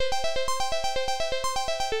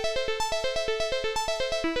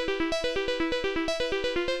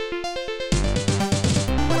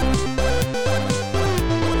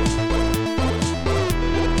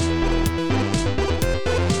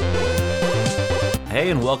Hey,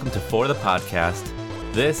 and welcome to For the Podcast.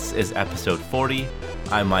 This is episode 40.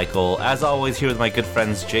 I'm Michael, as always, here with my good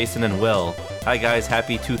friends Jason and Will. Hi guys,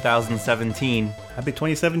 happy 2017. Happy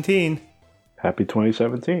 2017. Happy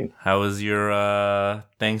 2017. How was your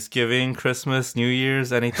Thanksgiving, Christmas, New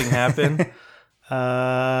Year's? Anything happen?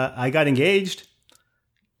 I got engaged.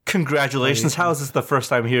 Congratulations. How is this the first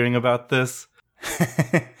time hearing about this?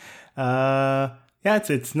 Yeah,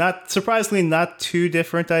 it's not, surprisingly not too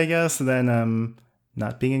different, I guess, than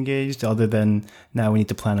not being engaged, other than now we need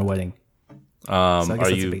to plan a wedding. So I guess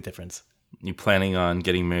that's a big difference. You planning on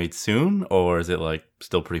getting married soon, or is it like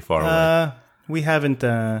still pretty far away? We haven't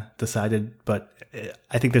decided, but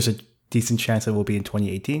I think there's a decent chance it will be in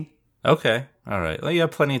 2018. Okay. All right. Well, you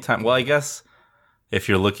have plenty of time. Well, I guess if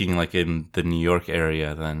you're looking like in the New York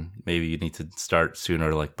area, then maybe you need to start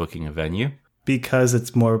sooner, like booking a venue. Because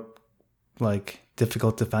it's more like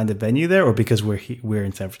difficult to find a venue there, or because we're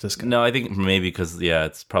in San Francisco? No, I think maybe because, yeah,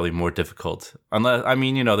 it's probably more difficult. Unless, I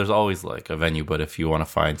mean, there's always like a venue, but if you want to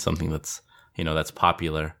find something that's, that's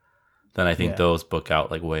popular, then I think those book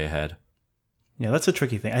out like way ahead. Yeah, that's a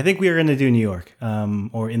tricky thing. I think we are going to do New York,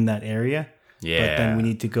 or in that area. Yeah. But then we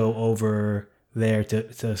need to go over there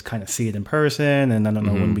to kind of see it in person, and I don't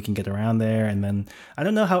know when we can get around there. And then I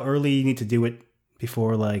don't know how early you need to do it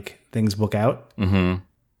before like things book out. Mm-hmm.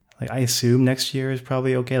 Like I assume next year is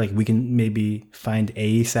probably okay. Like we can maybe find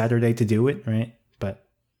a Saturday to do it, right? But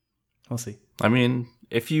we'll see. I mean,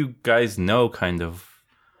 if you guys know kind of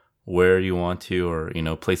where you want to, or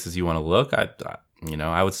places you want to look,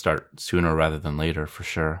 I would start sooner rather than later for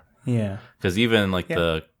sure. Yeah. Because even like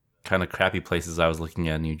the kind of crappy places I was looking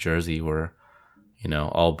at in New Jersey were,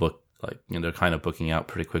 all booked, like, they're kind of booking out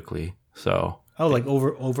pretty quickly. So. Oh, like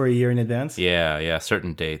over a year in advance? Yeah,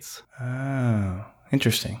 certain dates. Oh,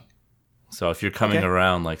 interesting. So if you're coming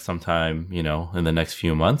around like sometime, in the next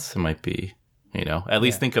few months, it might be, at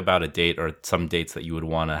least think about a date or some dates that you would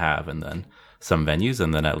want to have, and then some venues,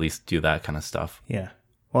 and then at least do that kind of stuff. Yeah.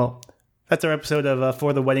 Well, that's our episode of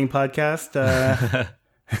For the Wedding Podcast.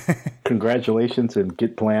 Congratulations and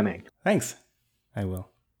get planning. Thanks. I will.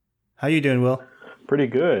 How you doing, Will? Pretty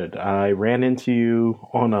good. I ran into you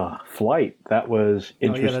on a flight. That was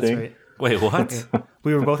interesting. Oh, yeah, that's right. Wait, what?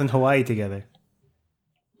 We were both in Hawaii together.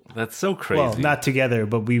 That's so crazy. Well, not together,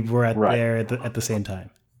 but we were there at the same time.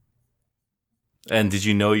 And did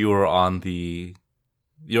you know you were on the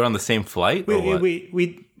same flight?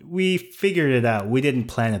 We figured it out. We didn't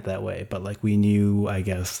plan it that way, but like we knew, I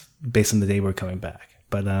guess, based on the day we're coming back.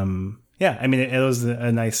 But yeah, I mean, it was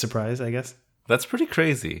a nice surprise, I guess. That's pretty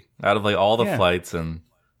crazy. Out of like all the flights and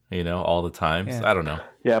all the times, I don't know.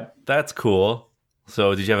 Yeah, that's cool.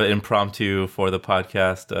 So, did you have an impromptu For the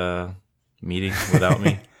Podcast meeting without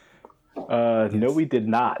me? No, we did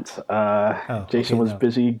not. Jason was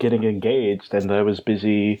busy getting engaged, and I was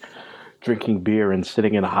busy drinking beer and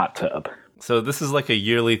sitting in a hot tub. So this is like a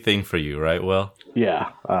yearly thing for you, right, Will?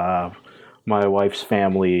 Yeah. My wife's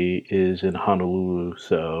family is in Honolulu,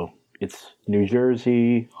 so it's New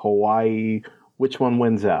Jersey, Hawaii. Which one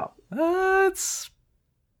wins out? It's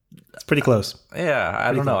pretty close. Yeah,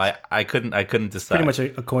 I don't know. I couldn't decide. Pretty much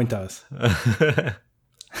a coin toss.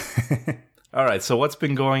 All right, so what's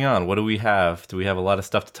been going on? What do we have? Do we have a lot of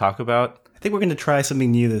stuff to talk about? I think we're going to try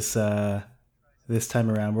something new this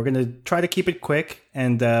time around. We're going to try to keep it quick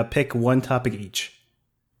and pick one topic each.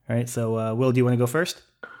 All right, so Will, do you want to go first?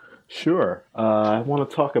 Sure. I want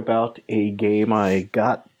to talk about a game I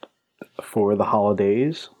got for the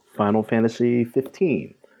holidays, Final Fantasy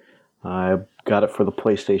 15. I got it for the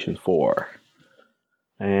PlayStation 4.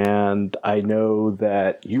 And I know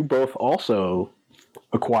that you both also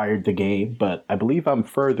acquired the game, but I believe I'm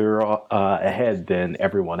further ahead than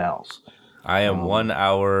everyone else. I am 1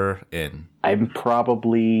 hour in. I'm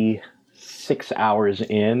probably 6 hours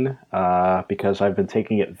in because I've been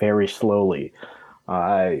taking it very slowly.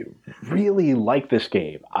 I really like this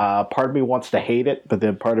game. Part of me wants to hate it, but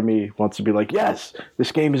then part of me wants to be like, yes,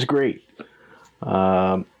 this game is great.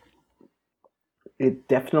 It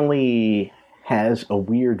definitely has a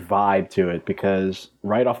weird vibe to it because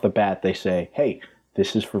right off the bat they say, hey,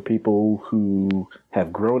 this is for people who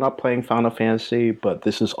have grown up playing Final Fantasy, but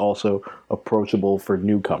this is also approachable for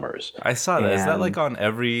newcomers. I saw that. Is that like on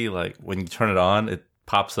every, like when you turn it on, it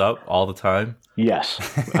pops up all the time? Yes.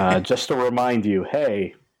 Just to remind you,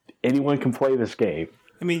 hey, anyone can play this game.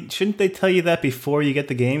 I mean, shouldn't they tell you that before you get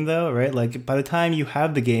the game, though, right? Like, by the time you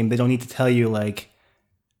have the game, they don't need to tell you, like,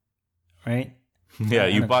 right? Yeah,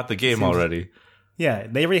 you bought the game already. Yeah,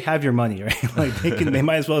 they already have your money, right? Like they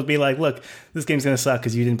might as well be like, look, this game's gonna suck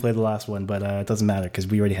because you didn't play the last one, but it doesn't matter because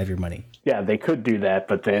we already have your money. Yeah, they could do that,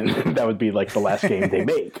 but then that would be like the last game they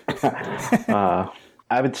make.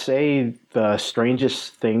 I would say the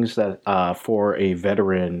strangest things that for a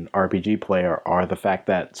veteran RPG player are the fact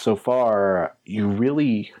that so far you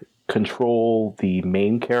really control the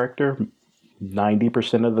main character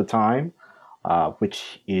 90% of the time,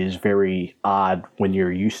 which is very odd when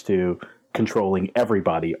you're used to controlling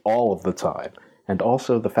everybody all of the time. And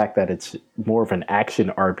also the fact that it's more of an action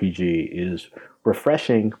RPG is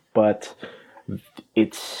refreshing, but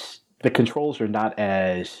the controls are not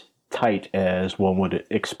as tight as one would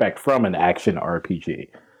expect from an action RPG.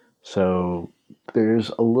 So there's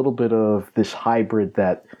a little bit of this hybrid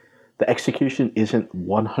that the execution isn't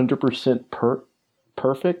 100%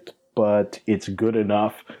 perfect, but it's good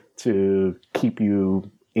enough to keep you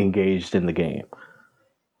engaged in the game.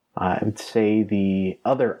 I would say the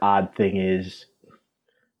other odd thing is,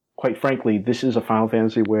 quite frankly, this is a Final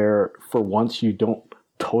Fantasy where for once you don't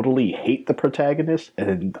totally hate the protagonist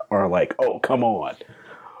and are like, oh, come on.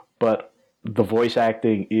 But the voice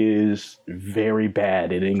acting is very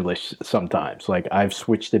bad in English sometimes. Like, I've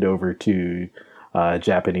switched it over to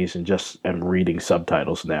Japanese and just am reading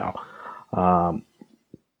subtitles now.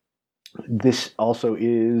 This also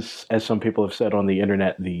is, as some people have said on the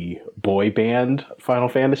internet, the boy band Final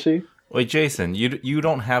Fantasy. Wait, Jason, you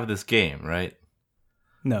don't have this game, right?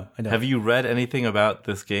 No, I don't. Have you read anything about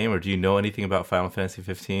this game, or do you know anything about Final Fantasy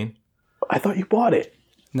 15? I thought you bought it.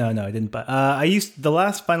 No, I didn't buy. The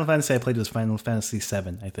last Final Fantasy I played was Final Fantasy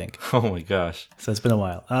VII, I think. Oh my gosh! So it's been a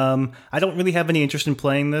while. I don't really have any interest in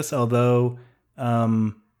playing this, although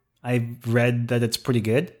I've read that it's pretty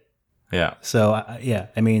good. Yeah. So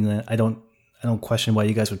I mean, I don't question why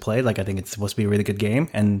you guys would play it. Like, I think it's supposed to be a really good game,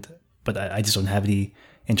 but I just don't have any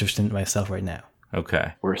interest in it myself right now.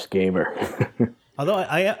 Okay. Worst gamer. Although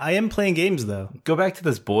I am playing games though. Go back to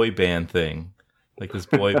this boy band thing, like this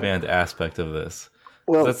boy band aspect of this.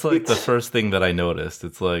 Well, that's like the first thing that I noticed.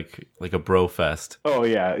 It's like a bro fest. Oh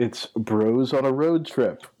yeah, it's bros on a road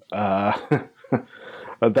trip.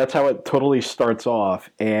 That's how it totally starts off,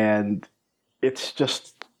 and it's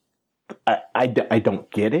just I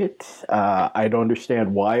don't get it. I don't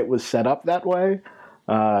understand why it was set up that way.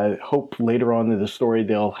 Hope later on in the story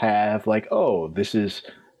they'll have like, oh,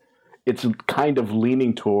 it's kind of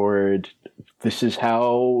leaning toward this is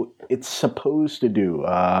how it's supposed to do.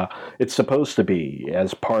 It's supposed to be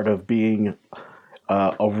as part of being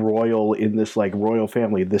a royal in this like royal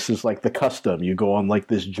family. This is like the custom. You go on like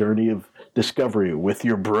this journey of discovery with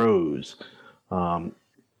your bros. I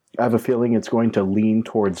have a feeling it's going to lean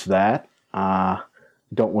towards that.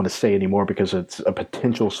 Don't want to say any more because it's a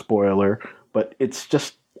potential spoiler, but it's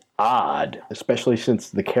just odd, especially since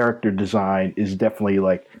the character design is definitely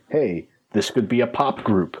like, hey, this could be a pop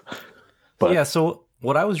group. But yeah, so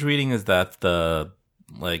what I was reading is that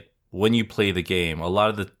when you play the game, a lot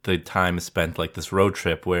of the time is spent like this road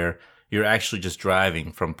trip where you're actually just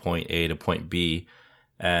driving from point A to point B,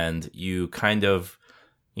 and you kind of,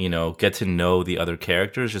 get to know the other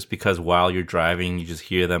characters just because while you're driving, you just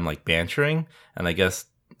hear them like bantering. And I guess,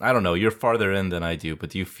 I don't know, you're farther in than I do, but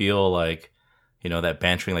do you feel like, that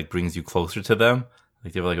bantering like brings you closer to them?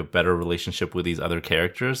 Like, do you have like a better relationship with these other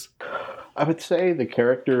characters? I would say the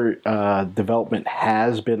character development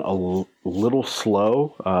has been a little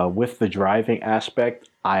slow with the driving aspect.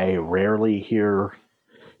 There's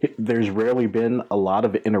rarely been a lot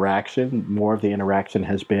of interaction. More of the interaction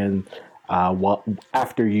has been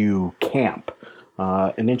after you camp.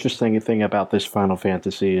 An interesting thing about this Final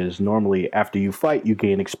Fantasy is normally after you fight, you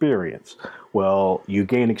gain experience. Well, you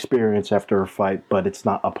gain experience after a fight, but it's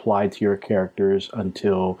not applied to your characters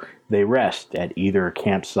until they rest at either a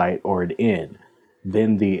campsite or an inn.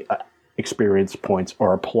 Then the experience points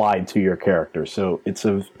are applied to your character. So it's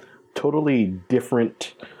a totally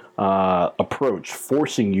different approach,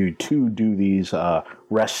 forcing you to do these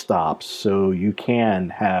rest stops so you can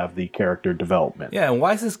have the character development. Yeah, and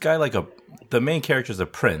why is this guy like the main character is a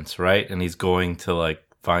prince, right? And he's going to like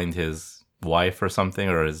find his wife or something,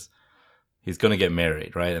 or he's going to get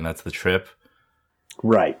married, right? And that's the trip.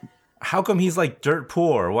 Right. How come he's like dirt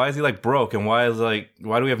poor? Why is he like broke? And why do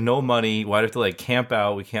we have no money? Why do we have to like camp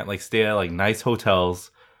out? We can't like stay at like nice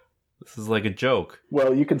hotels. This is like a joke.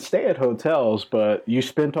 Well, you can stay at hotels, but you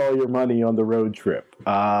spent all your money on the road trip.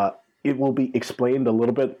 It will be explained a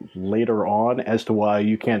little bit later on as to why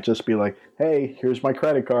you can't just be like, hey, here's my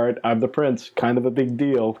credit card. I'm the prince. Kind of a big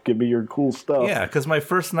deal. Give me your cool stuff. Yeah, because my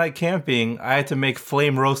first night camping, I had to make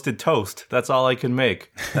flame roasted toast. That's all I can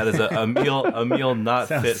make. That is a meal not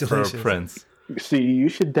fit delicious. For a prince. See, you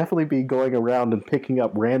should definitely be going around and picking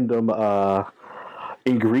up random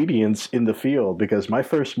ingredients in the field, because my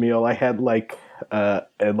first meal I had a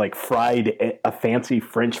fancy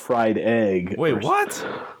French fried egg. Wait, what?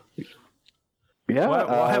 Yeah.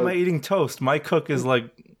 Why am I eating toast? My cook is like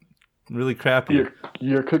really crappy.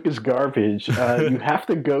 Your cook is garbage. You have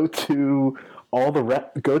to go to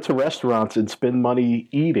go to restaurants and spend money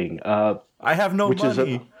eating. I have no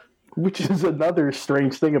money. Which is another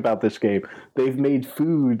strange thing about this game. They've made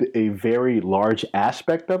food a very large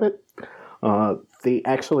aspect of it. They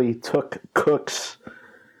actually took cooks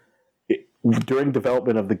during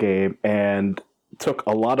development of the game and took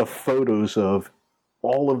a lot of photos of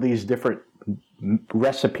all of these different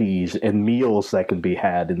recipes and meals that can be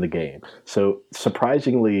had in the game. So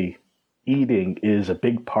surprisingly, eating is a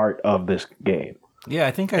big part of this game. Yeah,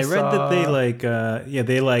 I think I read that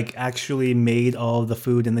they actually made all of the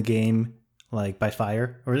food in the game like by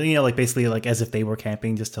fire, or basically like as if they were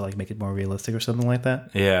camping, just to like make it more realistic or something like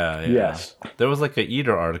that. Yeah. Yes. There was like a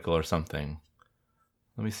Eater article or something.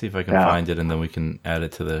 Let me see if I can find it, and then we can add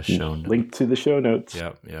it to the show notes. Link to the show notes.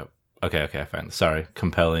 Yep. Okay, I found it. Sorry,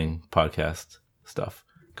 compelling podcast stuff.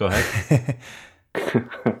 Go ahead.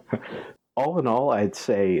 All in all, I'd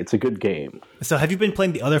say it's a good game. So have you been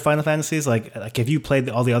playing the other Final Fantasies? Like have you played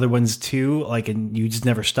all the other ones too? Like, and you just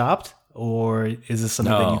never stopped? Or is this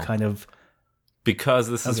something that you kind of... Because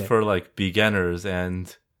this is for like beginners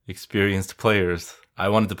and experienced players. I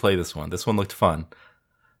wanted to play this one. This one looked fun.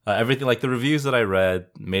 Everything, like the reviews that I read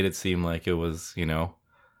made it seem like it was,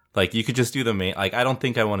 like you could just do the main... Like, I don't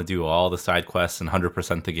think I want to do all the side quests and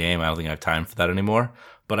 100% the game. I don't think I have time for that anymore.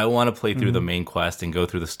 But I want to play through the main quest and go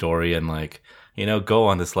through the story and like, go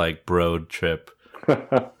on this like broad trip.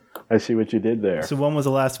 I see what you did there. So when was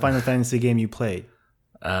the last Final Fantasy game you played?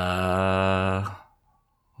 Was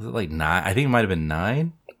it like 9? I think it might have been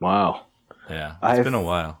 9. Wow. Yeah, it's been a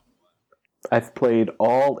while. I've played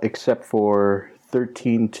all except for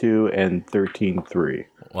 13.2 and 13.3.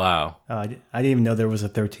 Wow. I didn't even know there was a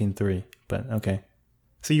 13.3, but okay.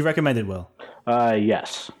 So you recommend it, Will?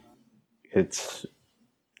 Yes.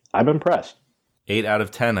 I'm impressed. 8 out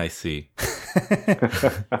of 10, I see.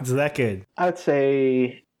 It's that good. I'd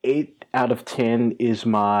say 8 out of 10 is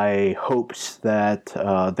my hopes that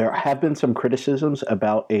there have been some criticisms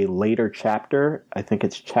about a later chapter. I think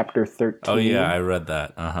it's chapter 13. Oh, yeah, I read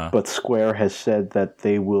that. But Square has said that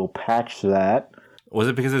they will patch that. Was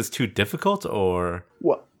it because it's too difficult, or...?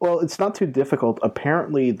 Well, it's not too difficult.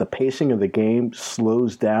 Apparently, the pacing of the game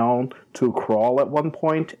slows down to a crawl at one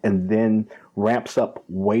point and then ramps up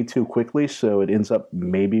way too quickly, so it ends up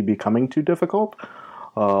maybe becoming too difficult.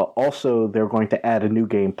 Also, they're going to add a new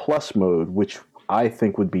game plus mode, which I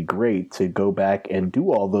think would be great to go back and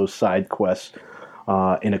do all those side quests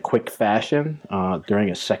in a quick fashion during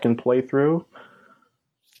a second playthrough.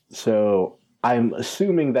 So I'm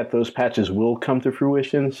assuming that those patches will come to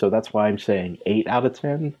fruition, so that's why I'm saying 8 out of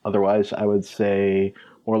 10. Otherwise, I would say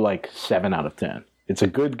more like 7 out of 10. It's a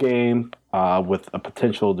good game with a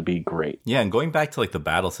potential to be great. Yeah, and going back to like the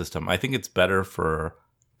battle system, I think it's better for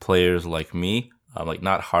players like me, like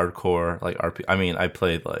not hardcore like RP. I mean, I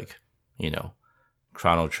played like,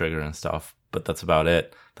 Chrono Trigger and stuff, but that's about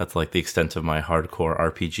it. That's like the extent of my hardcore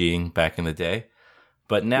RPGing back in the day.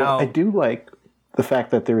 But now I do like the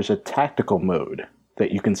fact that there's a tactical mode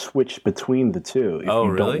that you can switch between the two if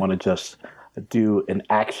you don't want to just do an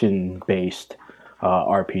action-based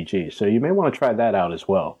RPG. So you may want to try that out as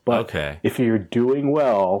well. But if you're doing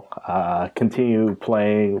well, continue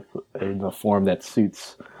playing in the form that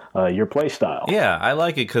suits your play style. Yeah, I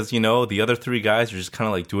like it because, the other 3 guys are just kind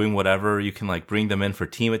of like doing whatever. You can like bring them in for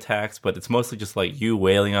team attacks, but it's mostly just like you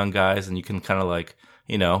wailing on guys, and you can kind of like,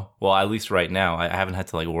 well, at least right now, I haven't had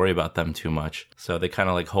to like worry about them too much. So they kind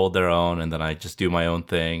of like hold their own, and then I just do my own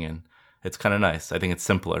thing, and it's kind of nice. I think it's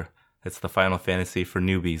simpler. It's the Final Fantasy for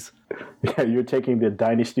newbies. Yeah, you're taking the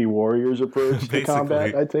Dynasty Warriors approach to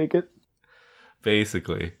combat, I take it?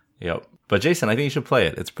 Basically, yep. But Jason, I think you should play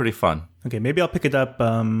it. It's pretty fun. Okay, maybe I'll pick it up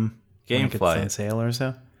when it's on Gamefly. sale or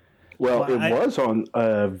so. Well, it was on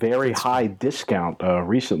a very high discount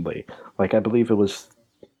recently. Like, I believe it was...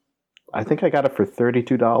 I think I got it for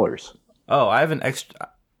 $32. Oh, I have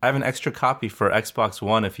an extra copy for Xbox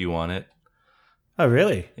One if you want it. Oh,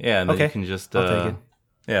 really? Yeah, and then you can just I'll take it.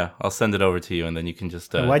 Yeah, I'll send it over to you, and then you can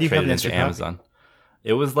just why do you trade have it an into extra Amazon.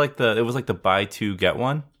 It was like the buy 2 get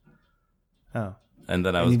 1. Oh. And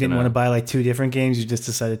then you didn't want to buy like 2 different games, you just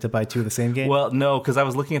decided to buy 2 of the same game? Well, no, because I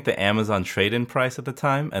was looking at the Amazon trade-in price at the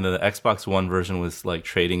time, and the Xbox One version was like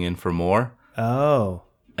trading in for more. Oh.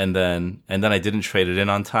 and then I didn't trade it in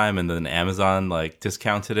on time, and then Amazon like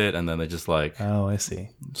discounted it, and then they just like Oh, I see.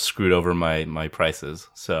 screwed over my prices.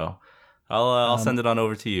 So I'll send it on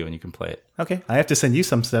over to you, and you can play it. Okay, I have to send you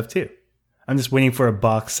some stuff too. I'm just waiting for a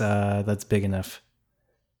box that's big enough.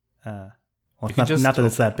 Well, not that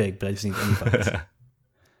it's that big, but I just need any box.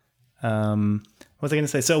 What was I going to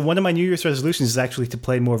say? So one of my New Year's resolutions is actually to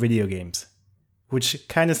play more video games, which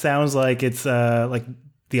kind of sounds like it's like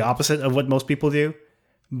the opposite of what most people do,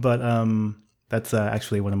 but that's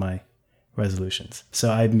actually one of my resolutions.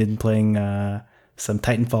 So I've been playing some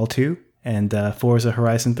Titanfall 2 and Forza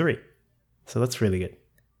Horizon 3. So that's really good.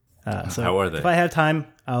 So how are they? If I have time,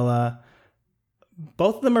 I'll...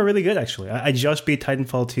 both of them are really good, actually. I just beat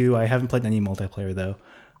Titanfall 2. I haven't played any multiplayer, though.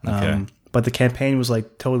 Okay. But the campaign was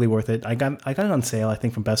like totally worth it. I got it on sale, I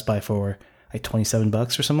think, from Best Buy for like $27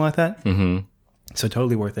 or something like that. Mm-hmm. So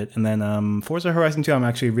totally worth it. And then Forza Horizon 2, I'm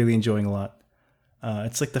actually really enjoying a lot.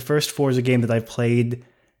 It's like the first Forza game that I've played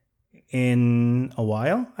in a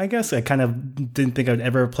while, I guess. I kind of didn't think I'd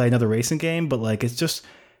ever play another racing game, but like it's just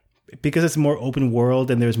because it's more open world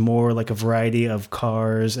and there's more like a variety of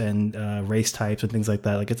cars and race types and things like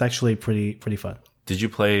that. Like it's actually pretty fun. Did you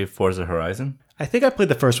play Forza Horizon? I think I played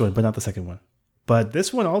the first one, but not the second one. But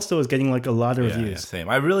this one also is getting like a lot of reviews. Yeah, same.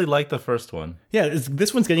 I really like the first one. Yeah,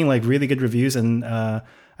 this one's getting like really good reviews, and I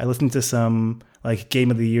listened to some like Game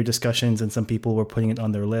of the Year discussions, and some people were putting it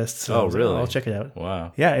on their list. So really? I'll check it out.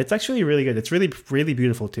 Wow. Yeah, it's actually really good. It's really, really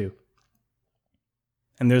beautiful too.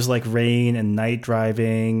 And there's like rain and night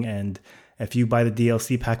driving, and if you buy the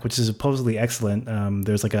DLC pack, which is supposedly excellent,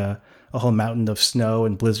 there's like a whole mountain of snow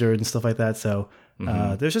and blizzard and stuff like that. So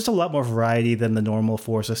there's just a lot more variety than the normal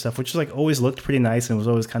Forza stuff, which is like always looked pretty nice and was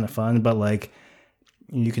always kind of fun. But like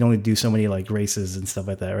you can only do so many like races and stuff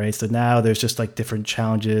like that, right? So now there's just like different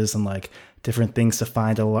challenges and like different things to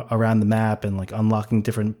find around the map and like unlocking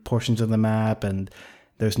different portions of the map. And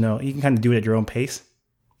you can kind of do it at your own pace.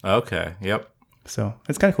 Okay. Yep. So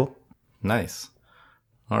it's kind of cool. Nice.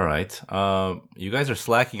 All right. You guys are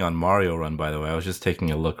slacking on Mario Run, by the way. I was just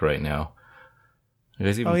taking a look right now. Are you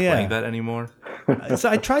guys even playing that anymore? So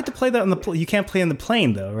I tried to play that on the you can't play on the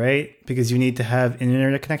plane though, right? Because you need to have an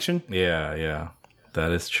internet connection. Yeah.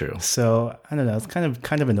 That is true. So I don't know. It's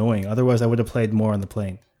kind of annoying. Otherwise, I would have played more on the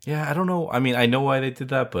plane. Yeah, I don't know. I mean, I know why they did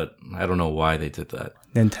that, but I don't know why they did that.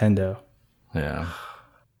 Nintendo. Yeah.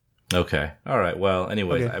 Okay. All right. Well,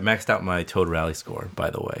 anyways, I maxed out my Toad Rally score, by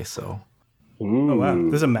the way. So. Oh wow!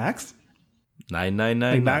 There's a max.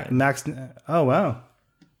 999. Like max. Oh wow.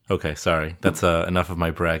 Okay, sorry. That's enough of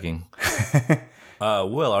my bragging.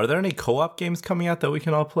 Will, are there any co-op games coming out that we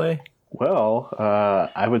can all play? Well,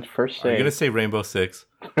 I would first say... Are you going to say Rainbow Six?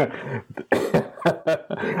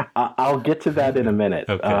 I'll get to that in a minute.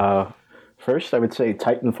 Okay. First, I would say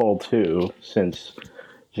Titanfall 2, since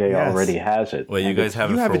Jay already has it. Wait, you guys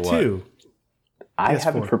have it for what? Too. I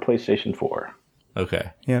have it for PlayStation 4.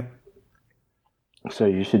 Okay. Yeah. So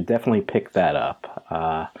you should definitely pick that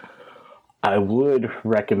up. I would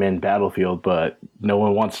recommend Battlefield, but no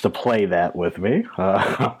one wants to play that with me for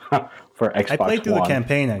Xbox One. I played through the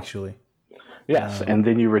campaign, actually. Yes, and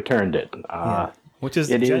then you returned it. Which is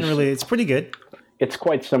it's pretty good. It's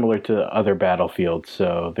quite similar to other Battlefields,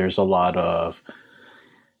 so there's a lot of...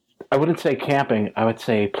 I wouldn't say camping, I would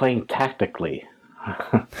say playing tactically.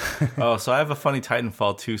 Oh, so I have a funny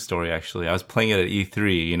Titanfall 2 story, actually. I was playing it at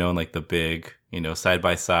E3, in like the big, side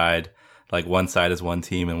by side. Like one side is one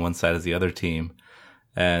team and one side is the other team.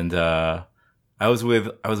 And I was with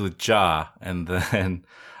Ja, and then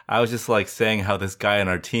I was just like saying how this guy on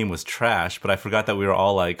our team was trash, but I forgot that we were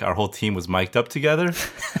all like, our whole team was mic'd up together.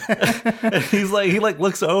 And he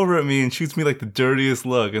looks over at me and shoots me like the dirtiest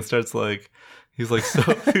look and starts like, he was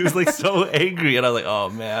like so angry, and I was like, oh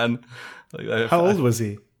man. Like, how old was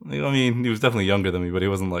he? I mean, he was definitely younger than me, but he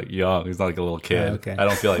wasn't like young. He was not like a little kid. Oh, okay. I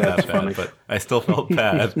don't feel like that bad, but I still felt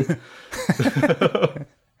bad.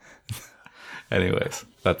 Anyways,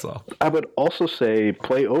 that's all. I would also say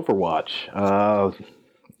play Overwatch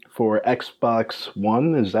for Xbox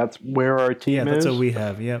One. Is that where our team is? Yeah, that's what we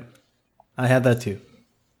have. Yep. I had that too.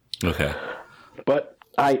 Okay. But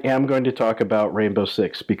I am going to talk about Rainbow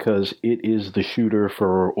Six because it is the shooter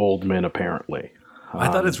for old men, apparently. I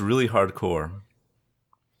thought it's really hardcore.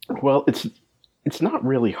 Well, it's not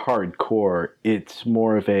really hardcore. It's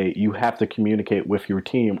more of you have to communicate with your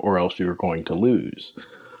team or else you're going to lose.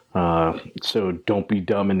 So don't be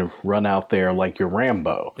dumb and run out there like you're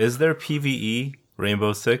Rambo. Is there PvE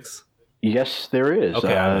Rainbow Six? Yes, there is.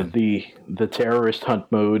 Okay, the terrorist hunt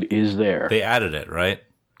mode is there. They added it, right?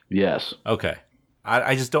 Yes. Okay.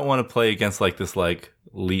 I just don't want to play against like this like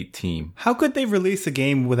elite team. How could they release a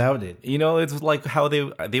game without it? You know, it's like how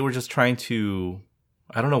they were just trying to.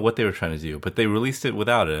 I don't know what they were trying to do, but they released it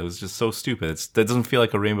without it. It was just so stupid. That doesn't feel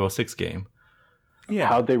like a Rainbow Six game. Yeah.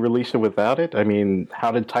 How'd they release it without it? I mean,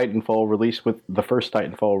 how did Titanfall release with the first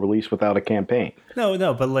Titanfall release without a campaign?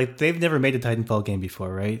 No, but like they've never made a Titanfall game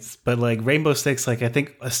before, right? But like Rainbow Six, like I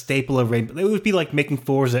think a staple of Rainbow, it would be like making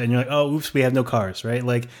Forza, and you're like, oh, oops, we have no cars, right?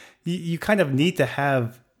 Like you kind of need to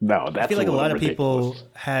have. No, that's. I feel like a lot of people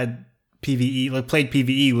had PVE, like played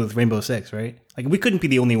PVE with Rainbow Six, right? Like we couldn't be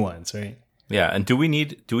the only ones, right? Yeah, and do we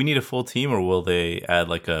need a full team, or will they add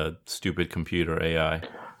like a stupid computer AI?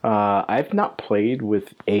 I've not played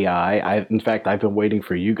with AI. In fact, I've been waiting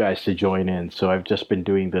for you guys to join in, so I've just been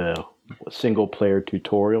doing the single player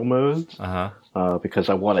tutorial modes because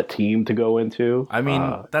I want a team to go into. I mean,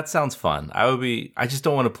 that sounds fun. I just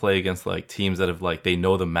don't want to play against like teams that have like they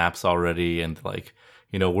know the maps already and like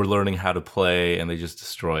we're learning how to play and they just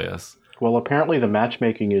destroy us. Well, apparently the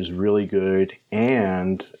matchmaking is really good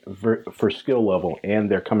and for skill level,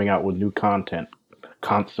 and they're coming out with new content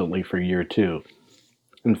constantly for year 2.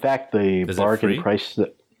 In fact, the bargain price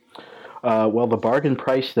that the bargain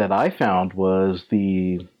price that I found was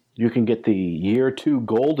you can get the year 2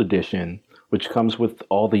 gold edition, which comes with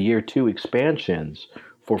all the year 2 expansions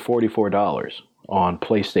for $44 on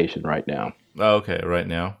PlayStation right now. Oh, okay, right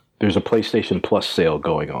now. There's a PlayStation Plus sale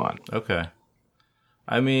going on. Okay.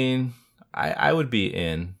 I mean, I would be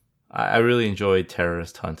in. I really enjoyed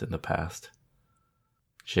Terrorist Hunt in the past.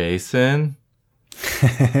 Jason?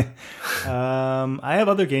 I have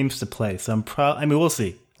other games to play, so I mean, we'll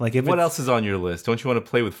see. Like, what else is on your list? Don't you want to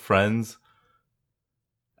play with friends?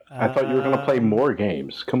 I thought you were going to play more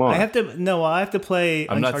games. Come on. I have to play.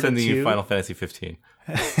 I'm Uncharted not sending 2. you Final Fantasy 15.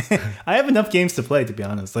 I have enough games to play, to be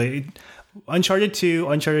honest. Like Uncharted 2,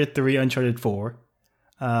 Uncharted 3, Uncharted 4.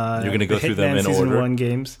 You're going to go through them in Season order? 1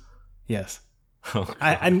 games. Yes. Oh,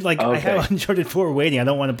 I'm like, okay. I have Uncharted 4 waiting. I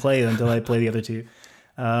don't want to play it until I play the other 2.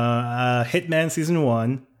 Hitman Season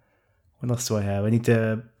 1. What else do I have? I need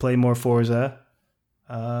to play more Forza.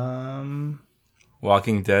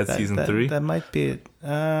 Walking Dead Season 3? That might be it.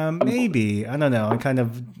 Maybe. I don't know. I'm kind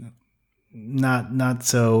of not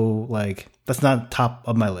so, like, that's not top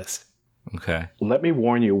of my list. Okay. Let me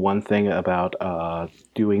warn you one thing about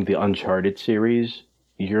doing the Uncharted series.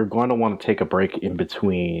 You're going to want to take a break in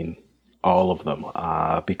between all of them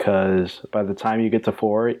because by the time you get to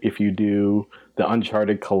 4, if you do the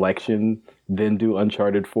Uncharted collection, then do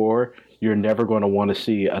Uncharted 4, you're never going to want to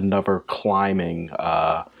see another climbing.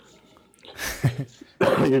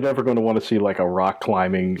 You're never going to want to see like a rock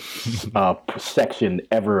climbing section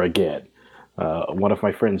ever again. One of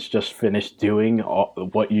my friends just finished doing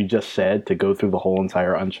what you just said to go through the whole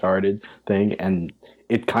entire Uncharted thing, and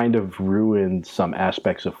it kind of ruined some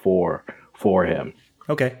aspects of 4 for him.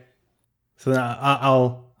 Okay, so then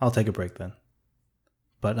I'll take a break then.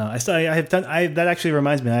 But that actually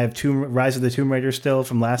reminds me. I have Rise of the Tomb Raider still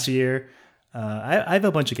from last year. I have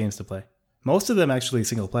a bunch of games to play. Most of them actually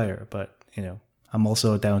single player, but I'm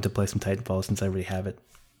also down to play some Titanfall since I already have it.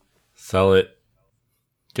 Sell it.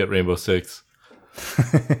 Get Rainbow Six.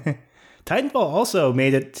 Titanfall also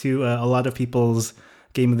made it to a lot of people's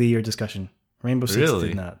Game of the Year discussion. Rainbow Six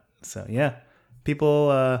did not. So yeah, people.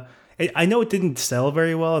 I know it didn't sell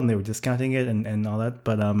very well, and they were discounting it and all that.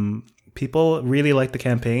 But people really like the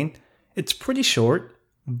campaign. It's pretty short,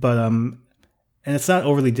 but and it's not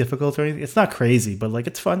overly difficult or anything. It's not crazy, but like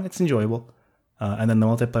it's fun. It's enjoyable. And then the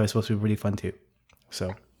multiplayer is supposed to be pretty fun too.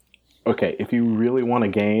 So. Okay, if you really want a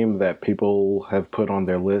game that people have put on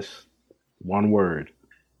their list, one word,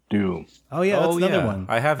 Doom. Oh yeah, that's another one.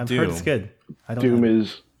 I have Doom. Heard it's good. Doom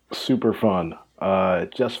is super fun.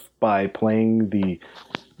 Just by playing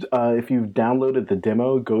if you've downloaded the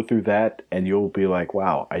demo, go through that, and you'll be like,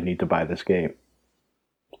 "Wow, I need to buy this game."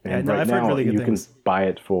 And I've heard really good things. Can buy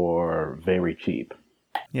it for very cheap.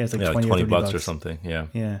 Yeah, it's like 20 bucks or something. Yeah.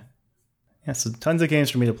 Yeah. So tons of games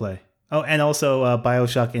for me to play. Oh, and also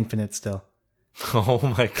BioShock Infinite still.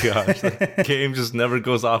 Oh my gosh. That game just never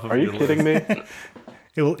goes off of Are you kidding me?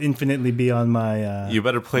 It will infinitely be on my... you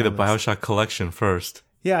better play the BioShock collection first.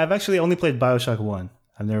 Yeah, I've actually only played BioShock 1.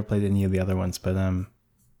 I've never played any of the other ones, but...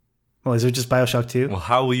 Well, is there just BioShock 2? Well,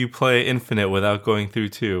 how will you play Infinite without going through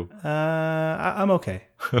 2? I'm okay.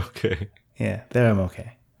 Okay. Yeah, there I'm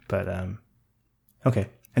okay. But, okay.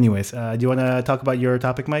 Anyways, do you want to talk about your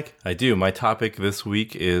topic, Mike? I do. My topic this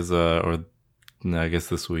week is, this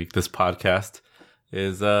podcast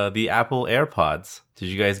is the Apple AirPods. Did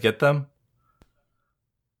you guys get them?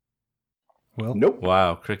 Well, nope.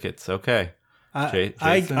 Wow, crickets. Okay.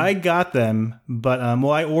 I got them, but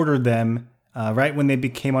I ordered them right when they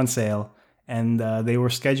came on sale, and they were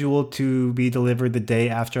scheduled to be delivered the day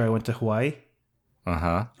after I went to Hawaii.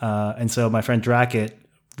 And so my friend Dracket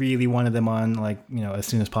really wanted them on as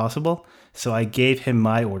soon as possible. So I gave him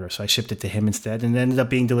my order. So I shipped it to him instead, and it ended up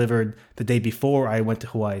being delivered the day before I went to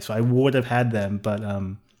Hawaii. So I would have had them, but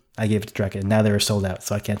I gave it to Dracket, and now they're sold out,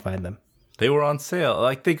 so I can't find them. They were on sale.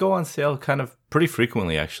 Like, they go on sale kind of pretty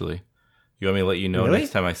frequently, actually. You want me to let you know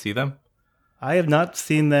next time I see them? I have not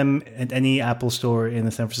seen them at any Apple store in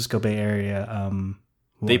the San Francisco Bay Area.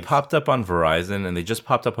 They popped up on Verizon, and they just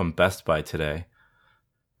popped up on Best Buy today.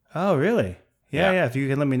 Oh, really? Yeah. If you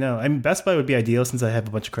can let me know. I mean, Best Buy would be ideal since I have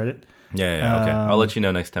a bunch of credit. Yeah. Okay. I'll let you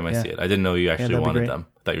know next time I see it. I didn't know you actually wanted them.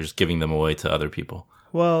 I thought you were just giving them away to other people.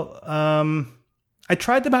 Well, I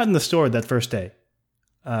tried them out in the store that first day.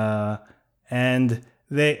 And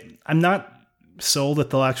I'm not sold that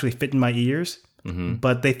they'll actually fit in my ears,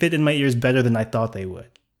 but they fit in my ears better than I thought they would.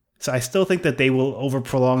 So I still think that they will, over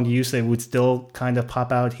prolonged use, they would still kind of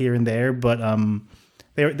pop out here and there, but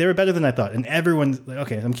they were better than I thought. And everyone's like,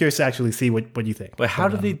 okay, I'm curious to actually see what you think. But how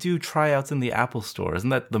do they do tryouts in the Apple store? Isn't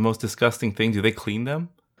that the most disgusting thing? Do they clean them?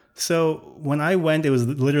 So when I went, it was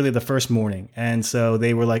literally the first morning. And so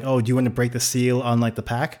they were like, oh, do you want to break the seal on the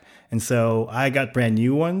pack? And so I got brand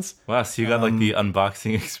new ones. Wow, so you got the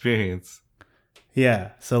unboxing experience.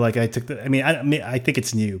 Yeah. So I took I think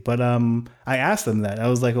it's new, but I asked them that. I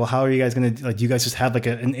was like, well, how are you guys going to, do you guys just have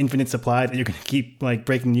an infinite supply that you're going to keep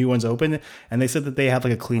breaking new ones open? And they said that they have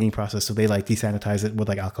a cleaning process. So they desanitize it with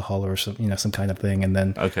alcohol or some kind of thing. And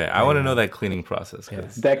then. Okay. I want to know that cleaning process. Yeah.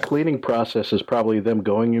 That cleaning process is probably them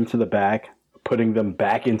going into the back, putting them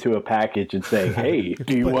back into a package and saying, hey,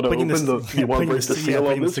 do you want to open the seal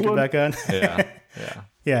on this one? Back on? Yeah.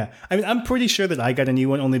 Yeah. I mean, I'm pretty sure that I got a new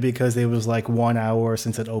one only because it was 1 hour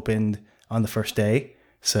since it opened on the first day.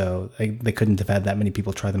 So they couldn't have had that many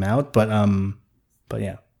people try them out. But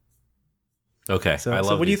yeah. Okay. So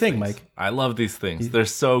what do you think, Mike? I love these things. They're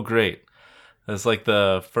so great. It's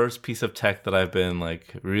the first piece of tech that I've been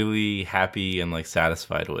really happy and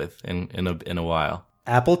satisfied with in a while.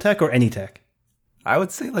 Apple tech or any tech? I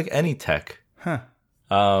would say any tech. Huh.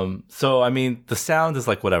 So I mean, the sound is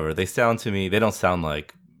whatever. They sound to me, they don't sound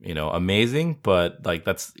amazing, but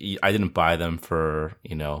that's, I didn't buy them for,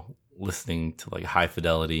 listening to high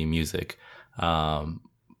fidelity music.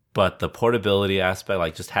 But the portability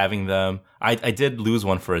aspect, just having them, I did lose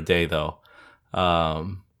one for a day though.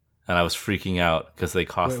 And I was freaking out because they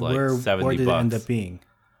cost $70. Where did it end up being?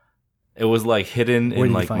 It was hidden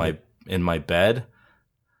in my bed.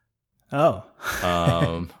 Oh.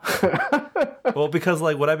 Well, because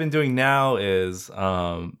what I've been doing now is,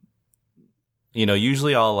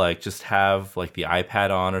 usually I'll just have the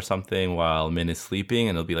iPad on or something while Min is sleeping,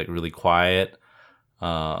 and it'll be really quiet.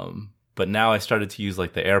 But now I started to use the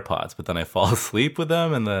AirPods, but then I fall asleep with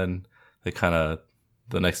them, and then they the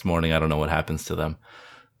next morning I don't know what happens to them.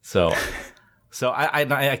 So I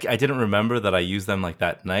didn't remember that I used them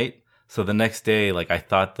that night. So the next day, I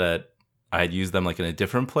thought that I had used them in a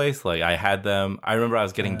different place. I had them, I remember I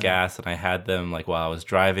was getting gas and I had them while I was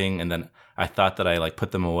driving, and then I thought that I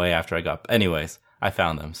put them away after I got, anyways, I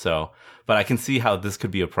found them. So, but I can see how this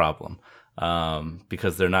could be a problem,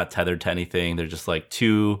 because they're not tethered to anything. They're just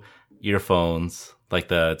two earphones,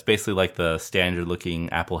 it's basically the standard looking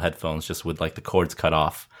Apple headphones, just with the cords cut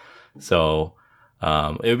off. So,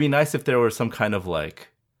 it would be nice if there were some kind of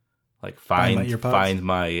find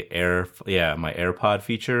my AirPod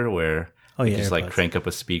feature where you just AirPods. Crank up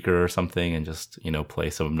a speaker or something and just, play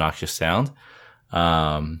some obnoxious sound.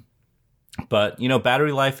 But,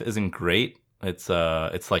 battery life isn't great. It's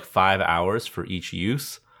 5 hours for each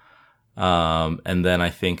use. And then I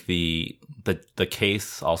think the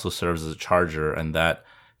case also serves as a charger, and that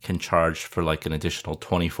can charge for an additional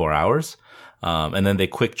 24 hours. And then they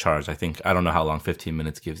quick charge. I don't know how long 15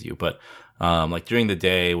 minutes gives you, but during the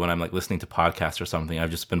day when I'm listening to podcasts or something, I've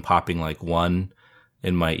just been popping one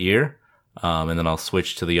in my ear, and then I'll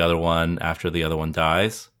switch to the other one after the other one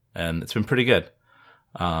dies, and it's been pretty good.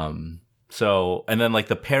 So, and then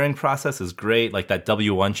the pairing process is great, that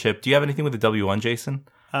W1 chip. Do you have anything with the W1, Jason?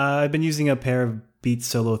 I've been using a pair of Beats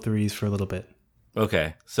Solo 3s for a little bit.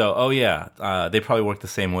 Okay. So, they probably work the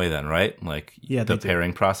same way then, right? The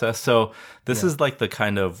pairing process. So this is the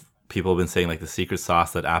kind of, people have been saying the secret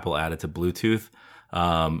sauce that Apple added to Bluetooth.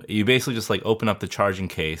 You basically just open up the charging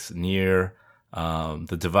case near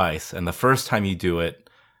the device, and the first time you do it,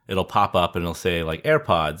 it'll pop up and it'll say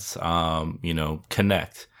AirPods,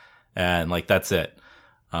 connect, and that's it.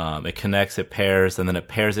 It connects, it pairs, and then it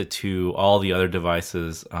pairs it to all the other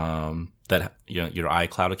devices that your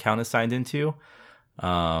iCloud account is signed into.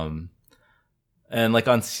 And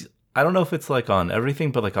I don't know if it's like on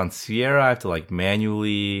everything, but like on Sierra, I have to like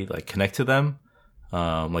manually like connect to them.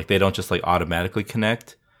 Like they don't just like automatically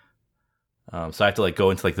connect. So I have to like go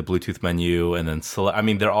into like the Bluetooth menu and then select. I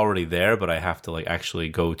mean, they're already there, but I have to like actually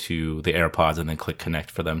go to the AirPods and then click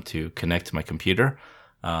connect for them to connect to my computer.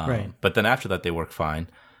 Right. But then after that, they work fine.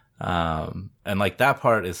 And like that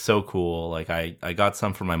part is so cool. Like I got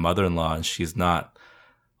some for my mother-in-law, and she's not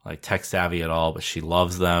like tech savvy at all, but she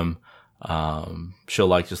loves them. She'll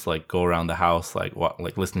like just like go around the house, like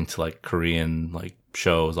listening to like Korean like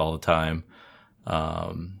shows all the time.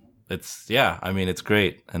 I mean, it's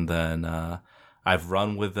great. And then, I've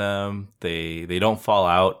run with them. They don't fall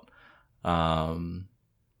out.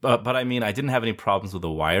 But I mean, I didn't have any problems with the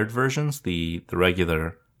wired versions. The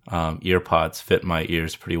regular, earpods fit my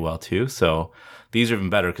ears pretty well too. So these are even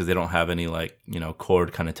better because they don't have any like,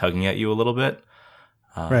 cord kind of tugging at you a little bit.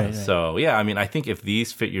 Right. So yeah, I mean, I think if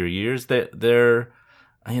these fit your ears, they're,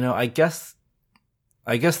 I guess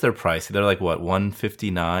they're pricey. They're like what,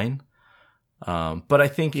 $159? But I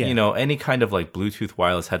think, any kind of like Bluetooth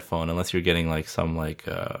wireless headphone, unless you're getting like some like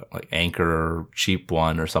Anker cheap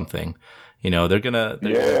one or something, they're gonna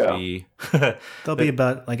be, they'll be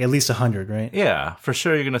about like at least 100, right? Yeah, for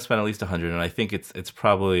sure. You're going to spend at least 100. And I think it's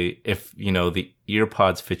probably, if, the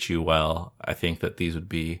earpods fit you well, I think that these would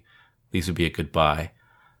be a good buy.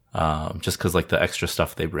 Just cause like the extra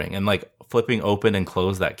stuff they bring, and like flipping open and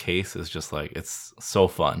close that case is just like, it's so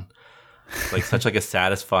fun. Like such like a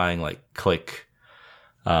satisfying like click.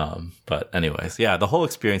 But anyways, yeah, the whole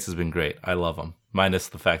experience has been great. I love them, minus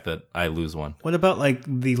the fact that I lose one. What about like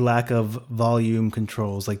the lack of volume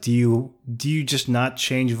controls? Like, do you just not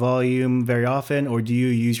change volume very often, or do you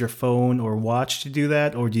use your phone or watch to do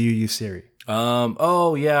that, or do you use Siri?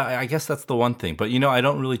 Oh yeah, I guess that's the one thing. But I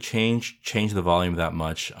don't really change the volume that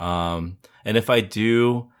much. And if I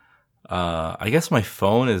do, I guess my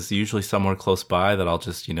phone is usually somewhere close by that I'll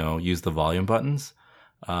just, use the volume buttons.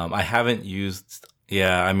 I haven't used,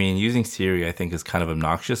 I mean, using Siri I think is kind of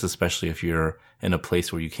obnoxious, especially if you're in a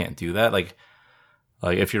place where you can't do that. Like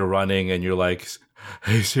if you're running and you're like,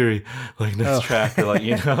 hey Siri, like next track, or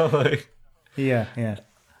like, like. Yeah.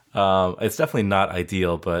 It's definitely not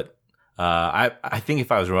ideal, but, I think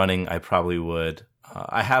if I was running, I probably would,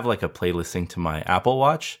 I have like a playlist synced to my Apple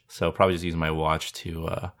Watch. So probably just use my watch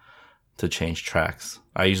to change tracks.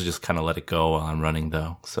 I usually just kind of let it go while I'm running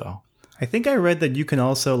though. So I think I read that you can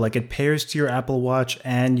also like it pairs to your Apple Watch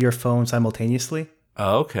and your phone simultaneously.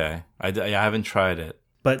 Oh, okay. I haven't tried it.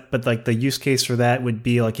 But like the use case for that would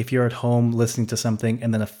be like if you're at home listening to something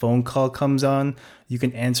and then a phone call comes on, you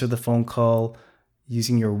can answer the phone call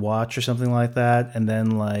using your watch or something like that. And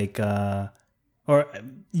then like, or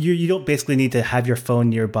you don't basically need to have your phone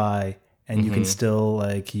nearby, and you can still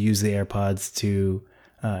like use the AirPods to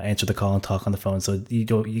answer the call and talk on the phone. So you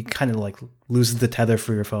kind of like lose the tether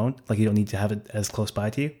for your phone. Like you don't need to have it as close by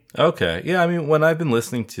to you. Okay. Yeah. I mean, when I've been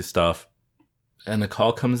listening to stuff and a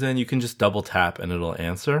call comes in, you can just double tap and it'll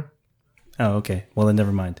answer. Oh, okay. Well, then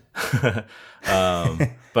never mind.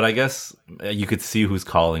 But I guess you could see who's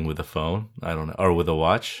calling with the phone. I don't know. Or with a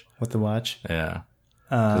watch. With the watch? Yeah.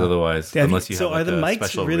 Because otherwise, unless you have like are the a mics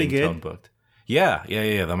special really ringtone good? booked. Yeah.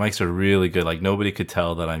 The mics are really good. Like nobody could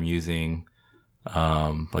tell that I'm using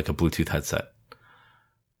like a Bluetooth headset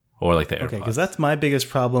or like the AirPods. Okay, because that's my biggest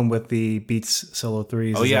problem with the Beats Solo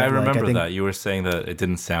 3s. Oh yeah, I remember that. You were saying that it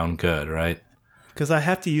didn't sound good, right? Because I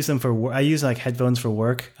have to use them for I use like headphones for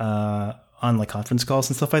work on like conference calls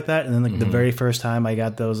and stuff like that. And then like the very first time I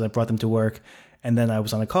got those, I brought them to work, and then I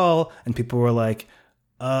was on a call and people were like,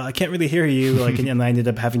 I can't really hear you. Like, and I ended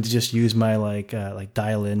up having to just use my like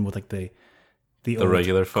dial in with like the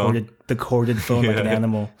regular phone, the corded phone, like an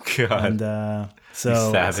animal. God. And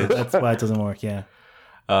so that's why it doesn't work. Yeah.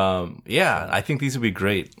 I think these would be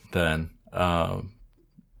great then.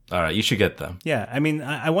 All right, you should get them. Yeah, I mean,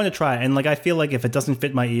 I want to try, and like I feel like if it doesn't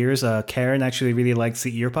fit my ears, Karen actually really likes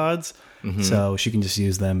the earpods, so she can just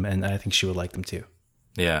use them, and I think she would like them too.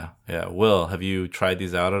 Yeah. Will, have you tried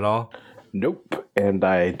these out at all? Nope, and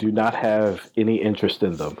I do not have any interest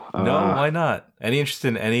in them. No, why not? Any interest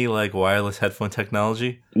in any like wireless headphone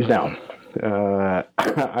technology? No.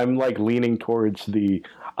 I'm like leaning towards the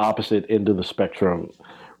opposite end of the spectrum.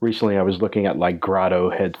 Recently, I was looking at like Grotto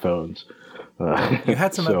headphones. You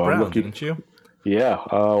had some at Brown, didn't you? Yeah.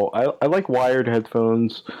 I like wired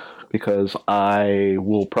headphones because I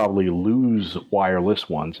will probably lose wireless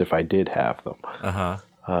ones if I did have them.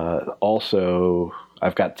 Also,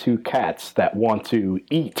 I've got 2 cats that want to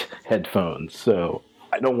eat headphones, so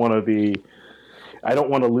I don't want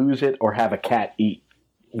to lose it or have a cat eat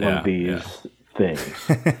one of these things.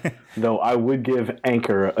 Though I would give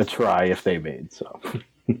Anker a try if they made some.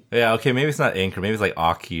 Yeah, okay, maybe it's not Anchor, maybe it's like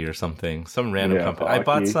Aki or something, some random company. I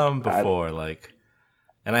bought some before,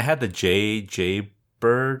 and I had the J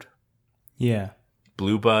Bird,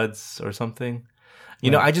 Blue Buds or something. You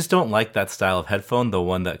know, I just don't like that style of headphone. The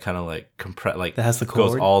one that kind of like that has the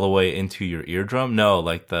cord? goes all the way into your eardrum. No,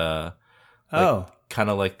 like kind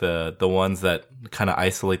of like the ones that kind of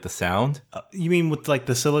isolate the sound. You mean with like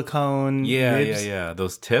the silicone? Ribs? Yeah.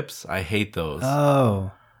 Those tips, I hate those.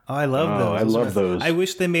 Oh, I love those. I love those. I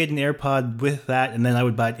wish they made an AirPod with that, and then I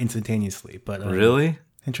would buy it instantaneously. But really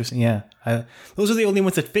interesting. Yeah, those are the only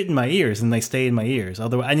ones that fit in my ears, and they stay in my ears.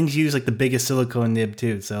 Although I didn't use like the biggest silicone nib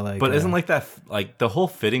too. So like, but isn't like that like the whole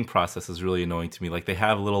fitting process is really annoying to me. Like they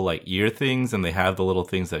have little like ear things, and they have the little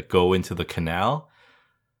things that go into the canal.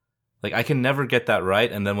 Like I can never get that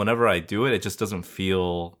right, and then whenever I do it, it just doesn't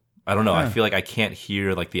feel. I don't know. I feel like I can't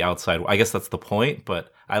hear like the outside. I guess that's the point,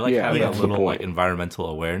 but I like having a little like environmental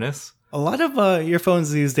awareness. A lot of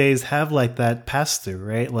earphones these days have like that pass through,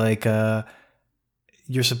 right? Like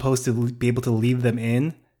you're supposed to be able to leave them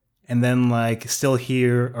in, and then like still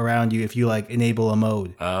hear around you if you like enable a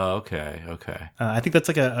mode. Oh, okay. I think that's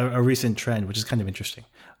like a recent trend, which is kind of interesting.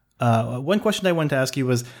 One question I wanted to ask you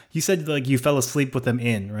was, you said like you fell asleep with them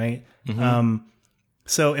in, right? Mm-hmm.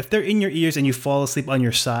 So if they're in your ears and you fall asleep on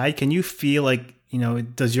your side, can you feel like, you know,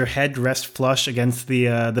 does your head rest flush against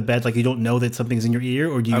the bed, like you don't know that something's in your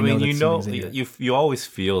ear, or do you know that something's in your ear? You always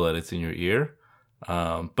feel that it's in your ear,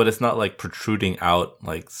 but it's not like protruding out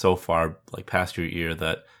like so far like past your ear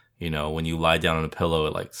that, you know, when you lie down on a pillow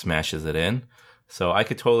it like smashes it in. So I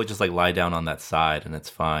could totally just like lie down on that side and it's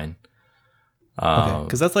fine. Okay,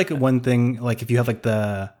 because that's like one thing. Like if you have like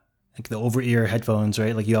the over ear headphones,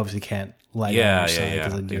 right? Like you obviously can't lie down on your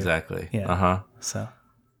side. Yeah, exactly. Yeah. So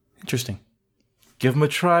interesting. Give them a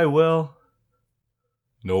try, Will.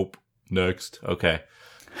 Nope. Next. Okay.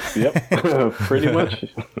 Yep. Pretty much.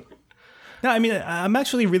 No, I mean, I'm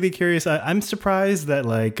actually really curious. I'm surprised that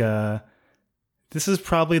like this is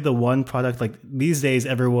probably the one product, like these days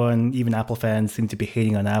everyone, even Apple fans, seem to be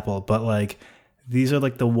hating on Apple, but like these are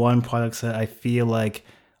like the one products that I feel like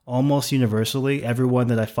almost universally everyone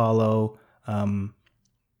that I follow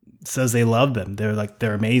says they love them.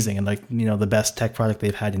 They're amazing and like, you know, the best tech product